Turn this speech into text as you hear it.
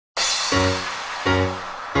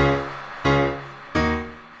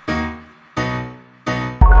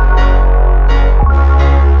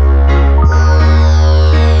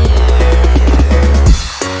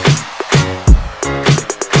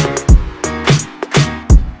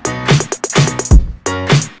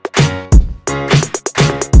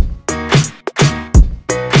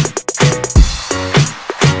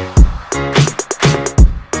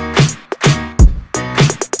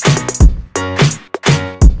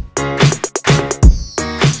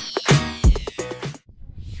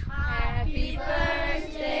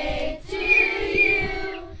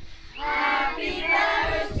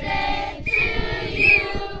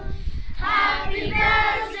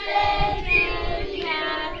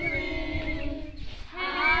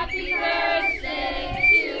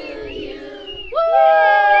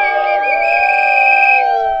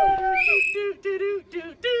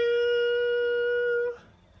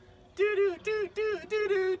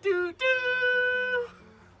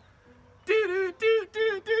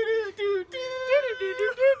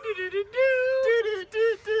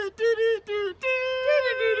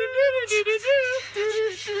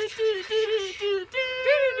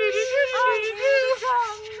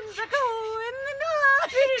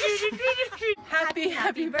Happy,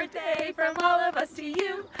 happy birthday from all of us to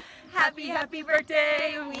you. Happy, happy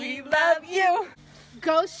birthday, we love you.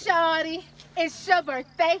 Go shawty, it's your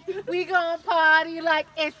birthday. We gon' party like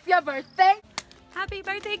it's your birthday. Happy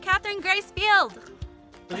birthday, Catherine Gracefield.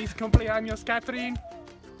 Feliz cumpleaños, Catherine.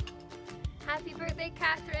 Happy birthday,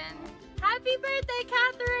 Catherine. Happy birthday,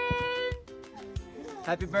 Catherine.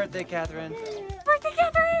 Happy birthday, Catherine. Birthday,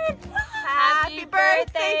 Catherine. Happy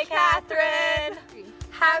birthday, Catherine.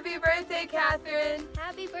 Happy birthday, Catherine.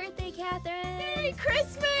 Happy birthday, Catherine. Merry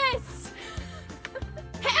Christmas.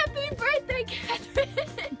 Happy birthday,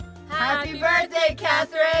 Catherine. Happy birthday,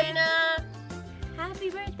 Catherine.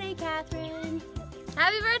 Happy birthday, Catherine.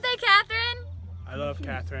 Happy birthday, Catherine. I love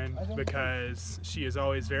Catherine because she is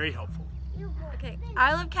always very helpful. Okay,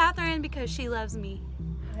 I love Catherine because she loves me.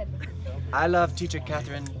 I love teacher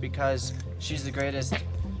Catherine because she's the greatest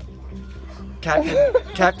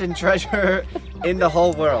captain treasurer in the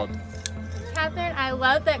whole world. Catherine, I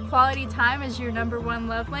love that quality time is your #1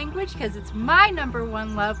 love language because it's my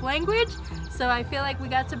 #1 love language. So I feel like we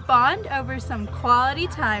got to bond over some quality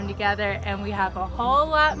time together and we have a whole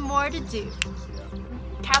lot more to do.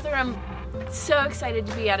 Catherine, I'm so excited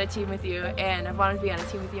to be on a team with you, and I've wanted to be on a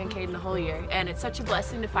team with you and Caden the whole year, and it's such a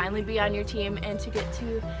blessing to finally be on your team and to get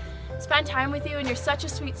to spend time with you, and you're such a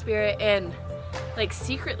sweet spirit and like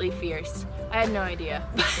secretly fierce. I had no idea.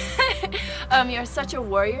 You're such a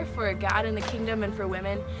warrior for God and the kingdom and for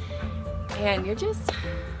women, and I just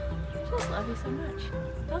love you so much.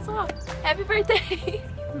 That's all. Happy birthday.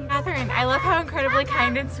 Catherine, I love how incredibly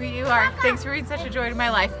kind and sweet you are. Thanks for being such a joy to my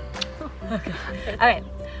life. Okay,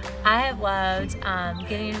 I have loved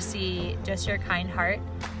getting to see just your kind heart,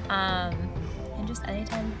 and just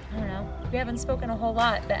anytime, I don't know, we haven't spoken a whole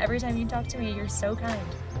lot, but every time you talk to me, you're so kind.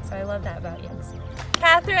 So I love that about you.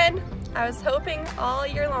 Catherine, I was hoping all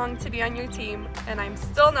year long to be on your team, and I'm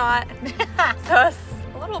still not. So I was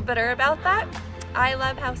a little bitter about that. I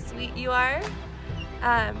love how sweet you are.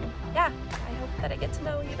 Yeah, I hope that I get to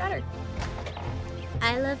know you better.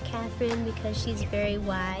 I love Catherine because she's very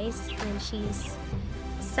wise and she's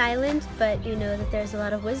silent, but you know that there's a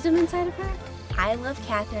lot of wisdom inside of her. I love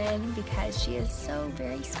Catherine because she is so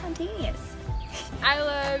very spontaneous. I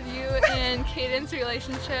love you and Caden's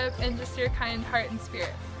relationship and just your kind heart and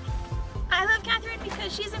spirit. I love Catherine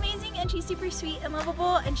because she's amazing and she's super sweet and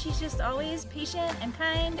lovable and she's just always patient and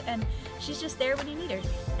kind and she's just there when you need her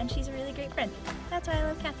and she's a really great friend. That's why I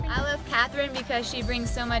love Catherine. I love Catherine because she brings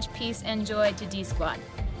so much peace and joy to D Squad.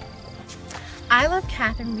 I love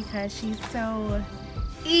Catherine because she's so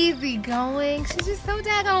easygoing. She's just so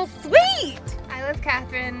daggone sweet. I love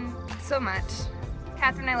Catherine so much.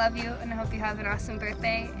 Catherine, I love you and I hope you have an awesome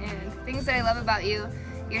birthday. And things that I love about you: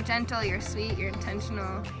 you're gentle, you're sweet, you're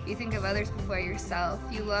intentional, you think of others before yourself,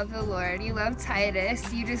 you love the Lord, you love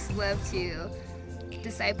Titus, you just love to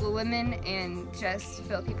disciple women and just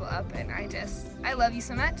fill people up, and I love you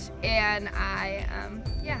so much, and I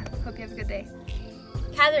hope you have a good day.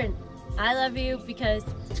 Catherine, I love you because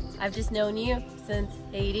I've just known you since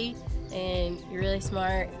 '80 and you're really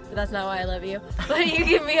smart, but that's not why I love you. But you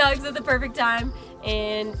give me hugs at the perfect time,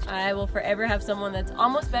 and I will forever have someone that's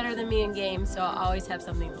almost better than me in games, so I'll always have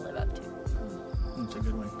something to live up to. It's a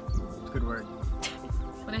good one. It's a good word.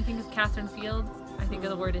 When I think of Catherine Field, I think of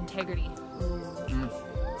the word integrity.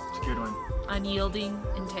 It's a good one. Unyielding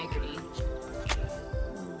integrity.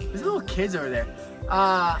 There's little kids over there.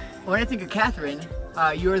 When I think of Catherine,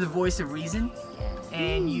 you are the voice of reason,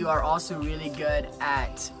 and you are also really good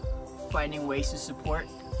at finding ways to support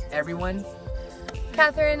everyone.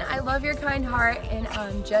 Catherine, I love your kind heart and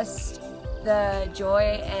just the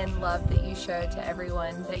joy and love that you show to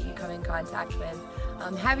everyone that you come in contact with.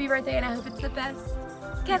 Happy birthday, and I hope it's the best.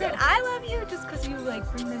 Catherine, I love you just because you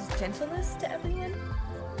bring this gentleness to everyone.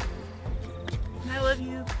 And I love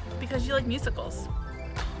you because you like musicals.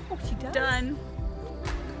 Oh, she does. Done.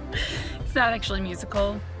 It's not actually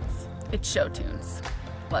musical, it's show tunes.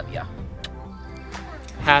 Love ya.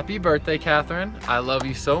 Happy birthday, Catherine. I love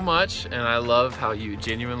you so much, and I love how you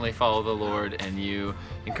genuinely follow the Lord and you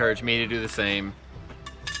encourage me to do the same.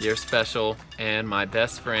 You're special and my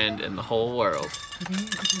best friend in the whole world.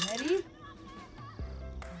 Ready?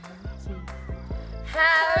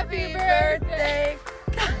 Happy birthday!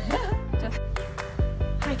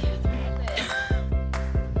 Hi, Catherine.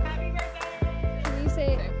 Happy birthday! Can you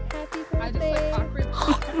say happy birthday?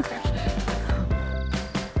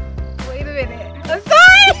 Wait a minute. I'm sorry!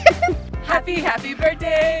 Happy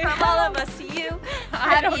birthday From all of us to you.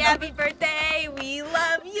 Happy birthday, we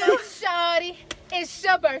love you. Shawty, it's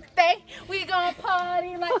your birthday. We gonna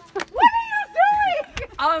party like. What are you doing?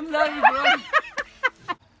 I'm not even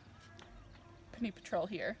Penny Patrol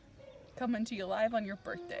here. coming to you live on your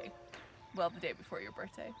birthday. Well, the day before your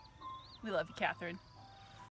birthday. We love you, Katherine.